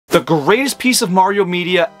The greatest piece of Mario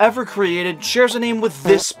media ever created shares a name with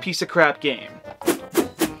this piece of crap game.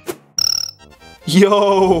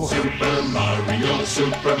 Yo! Super Mario,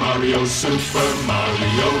 Super Mario, Super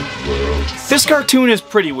Mario World. This cartoon is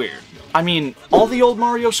pretty weird. I mean, all the old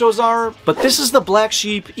Mario shows are, but this is the black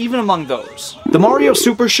sheep even among those. The Mario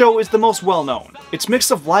Super Show is the most well-known. It's a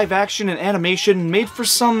mix of live action and animation made for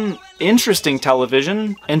some interesting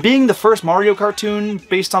television, and being the first Mario cartoon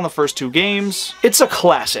based on the first two games, it's a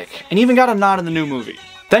classic, and even got a nod in the new movie.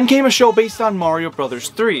 Then came a show based on Mario Bros.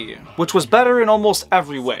 3, which was better in almost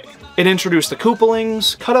every way. It introduced the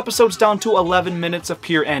Koopalings, cut episodes down to 11 minutes of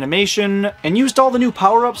pure animation, and used all the new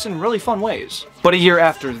power-ups in really fun ways. But a year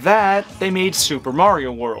after that, they made Super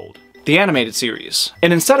Mario World, the animated series.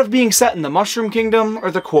 And instead of being set in the Mushroom Kingdom, or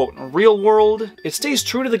the quote, real world, it stays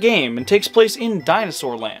true to the game and takes place in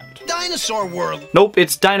Dinosaur Land. Dinosaur World! Nope,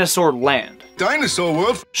 it's Dinosaur Land. Dinosaur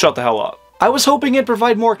World? Shut the hell up. I was hoping it'd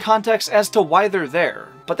provide more context as to why they're there,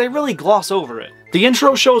 but they really gloss over it. The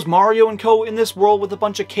intro shows Mario and co in this world with a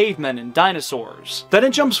bunch of cavemen and dinosaurs. Then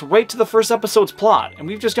it jumps right to the first episode's plot, and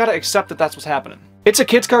we've just gotta accept that that's what's happening. It's a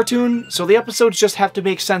kids cartoon, so the episodes just have to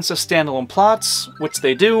make sense as standalone plots, which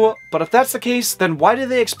they do, but if that's the case, then why did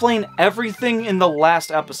they explain everything in the last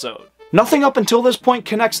episode? Nothing up until this point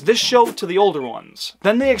connects this show to the older ones.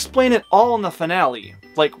 Then they explain it all in the finale.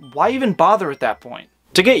 Like, why even bother at that point?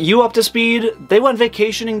 To get you up to speed, they went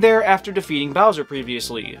vacationing there after defeating Bowser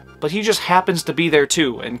previously, but he just happens to be there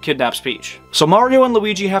too and kidnaps Peach. So Mario and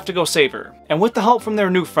Luigi have to go save her, and with the help from their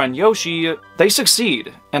new friend Yoshi, they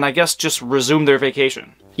succeed, and I guess just resume their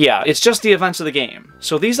vacation. Yeah, it's just the events of the game,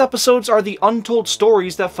 so these episodes are the untold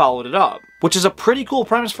stories that followed it up, which is a pretty cool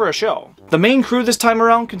premise for a show. The main crew this time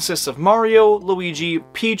around consists of Mario, Luigi,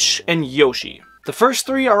 Peach, and Yoshi. The first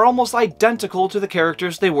three are almost identical to the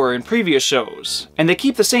characters they were in previous shows, and they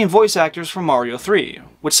keep the same voice actors from Mario 3,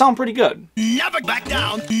 which sound pretty good. Never back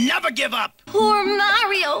down, never give up! Poor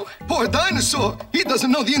Mario! Poor dinosaur! He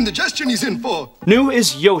doesn't know the indigestion he's in for! New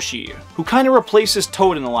is Yoshi, who kinda replaces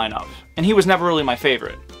Toad in the lineup, and he was never really my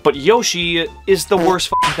favorite. But Yoshi is the worst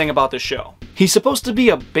f***ing thing about this show. He's supposed to be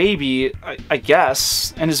a baby, I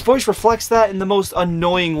guess, and his voice reflects that in the most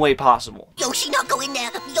annoying way possible. Yoshi, not go in there!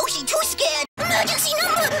 Yoshi, too scared! Emergency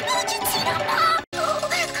number! Emergency number! Oh,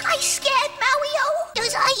 I scared Mario!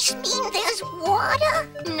 Does ice mean there's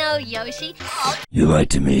water? No, Yoshi. You lied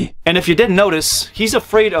to me. And if you didn't notice, he's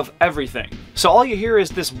afraid of everything. So all you hear is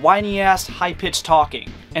this whiny-ass, high-pitched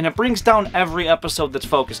talking, and it brings down every episode that's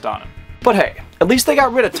focused on him. But hey, at least they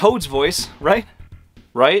got rid of Toad's voice, right?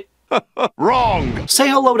 Right? Wrong! Say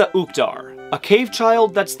hello to Uktar, a cave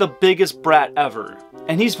child that's the biggest brat ever.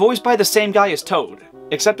 And he's voiced by the same guy as Toad,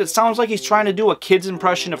 except it sounds like he's trying to do a kid's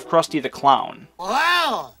impression of Krusty the Clown.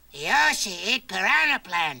 Whoa! Yoshi, eat piranha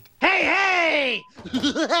plant. Hey, hey!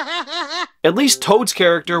 At least Toad's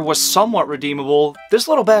character was somewhat redeemable. This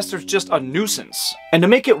little bastard's just a nuisance. And to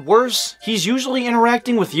make it worse, he's usually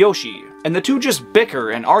interacting with Yoshi, and the two just bicker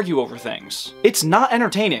and argue over things. It's not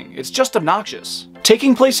entertaining, it's just obnoxious.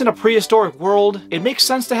 Taking place in a prehistoric world, it makes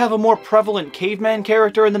sense to have a more prevalent caveman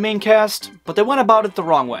character in the main cast, but they went about it the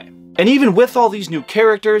wrong way. And even with all these new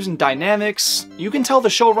characters and dynamics, you can tell the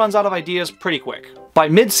show runs out of ideas pretty quick. By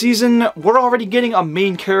mid-season, we're already getting a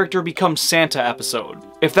main character become Santa episode.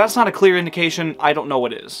 If that's not a clear indication, I don't know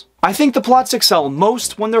what is. I think the plots excel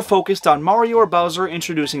most when they're focused on Mario or Bowser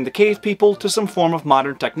introducing the cave people to some form of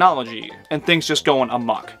modern technology, and things just going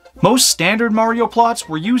amok. Most standard Mario plots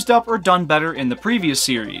were used up or done better in the previous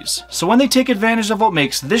series, so when they take advantage of what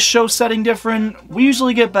makes this show's setting different, we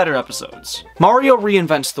usually get better episodes. Mario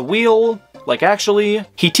reinvents the wheel, like actually,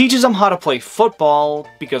 he teaches them how to play football,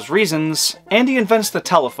 because reasons, and he invents the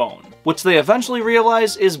telephone, which they eventually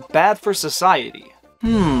realize is bad for society.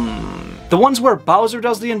 The ones where Bowser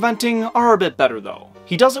does the inventing are a bit better though.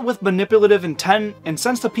 He does it with manipulative intent, and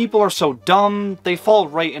since the people are so dumb, they fall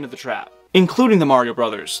right into the trap. Including the Mario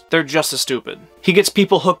Brothers, they're just as stupid. He gets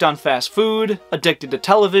people hooked on fast food, addicted to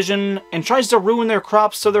television, and tries to ruin their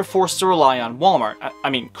crops so they're forced to rely on Walmart,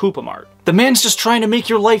 Koopa Mart. The man's just trying to make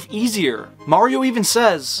your life easier. Mario even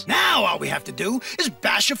says, Now all we have to do is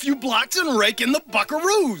bash a few blocks and rake in the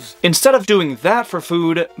buckaroos! Instead of doing that for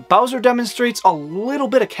food, Bowser demonstrates a little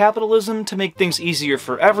bit of capitalism to make things easier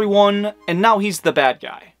for everyone, and now he's the bad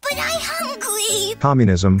guy. But I'm hungry!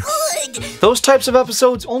 Communism. Good! Those types of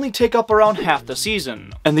episodes only take up around half the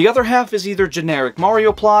season, and the other half is either generic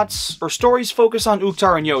Mario plots, or stories focus on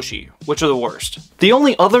Uktar and Yoshi, which are the worst. The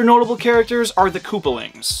only other notable characters are the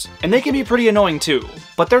Koopalings, and they can be pretty annoying too,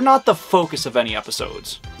 but they're not the focus of any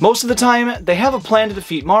episodes. Most of the time, they have a plan to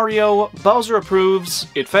defeat Mario, Bowser approves,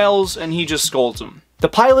 it fails, and he just scolds him. The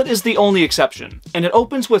pilot is the only exception, and it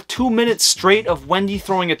opens with 2 minutes straight of Wendy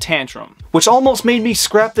throwing a tantrum, which almost made me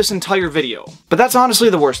scrap this entire video. But that's honestly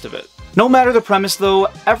the worst of it. No matter the premise though,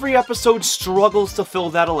 every episode struggles to fill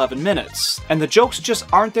that 11 minutes, and the jokes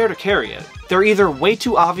just aren't there to carry it. They're either way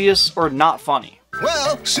too obvious or not funny.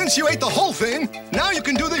 Well, since you ate the whole thing, now you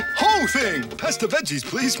can do the whole thing. Pass the veggies,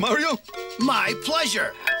 please, Mario. My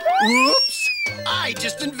pleasure. Whoops! I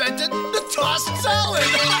just invented the tossed salad.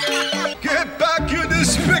 Get back, you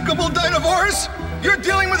despicable dinosaurs! You're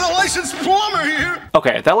dealing with a licensed plumber here.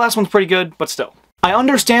 Okay, that last one's pretty good, but still. I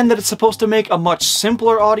understand that it's supposed to make a much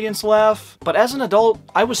simpler audience laugh, but as an adult,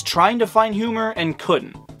 I was trying to find humor and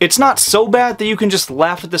couldn't. It's not so bad that you can just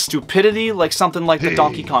laugh at the stupidity like something like the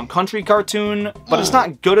Donkey Kong Country cartoon, but it's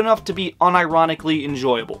not good enough to be unironically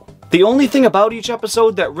enjoyable. The only thing about each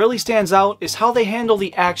episode that really stands out is how they handle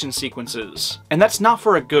the action sequences, and that's not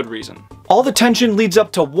for a good reason. All the tension leads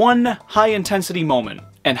up to one high-intensity moment,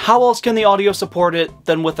 and how else can the audio support it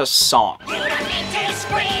than with a song? You don't need to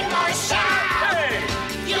scream or shout.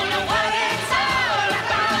 You know what it's all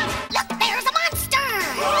about. Look, there's a monster.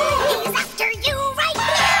 He's after you right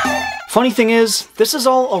now. Funny thing is, this is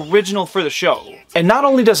all original for the show. And not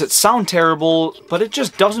only does it sound terrible, but it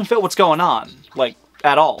just doesn't fit what's going on. Like,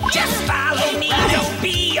 at all. Just follow me, don't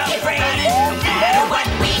be afraid. No matter what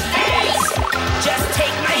we face, just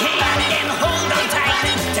take my hand and hold on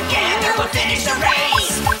tight. Together we'll finish the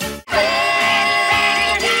race. Ready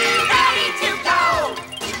to go.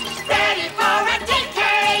 Ready for a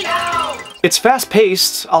TKO. It's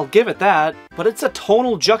fast-paced, I'll give it that, but it's a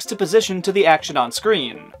tonal juxtaposition to the action on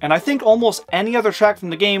screen, and I think almost any other track from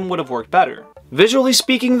the game would have worked better. Visually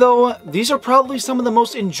speaking though, these are probably some of the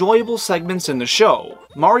most enjoyable segments in the show.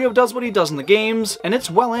 Mario does what he does in the games, and it's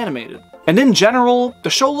well animated. And in general, the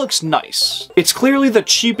show looks nice. It's clearly the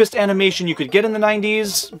cheapest animation you could get in the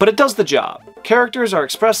 90s, but it does the job. Characters are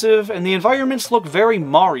expressive, and the environments look very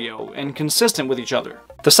Mario and consistent with each other.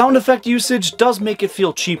 The sound effect usage does make it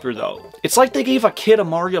feel cheaper though. It's like they gave a kid a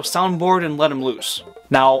Mario soundboard and let him loose.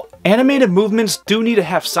 Now, animated movements do need to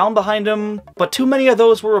have sound behind them, but too many of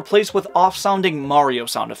those were replaced with off-sounding Mario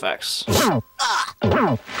sound effects.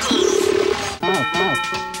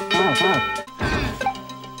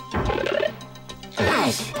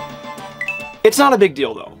 It's not a big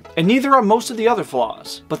deal though, and neither are most of the other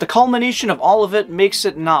flaws, but the culmination of all of it makes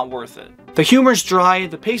it not worth it. The humor's dry,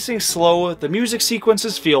 the pacing's slow, the music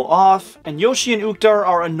sequences feel off, and Yoshi and Uktar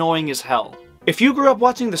are annoying as hell. If you grew up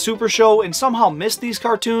watching the Super Show and somehow missed these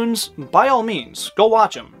cartoons, by all means, go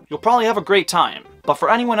watch them. You'll probably have a great time. But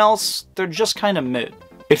for anyone else, they're just kinda mid.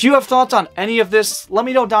 If you have thoughts on any of this, let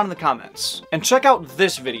me know down in the comments. And check out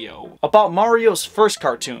this video about Mario's first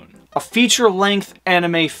cartoon, a feature-length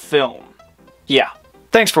anime film. Yeah,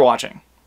 thanks for watching.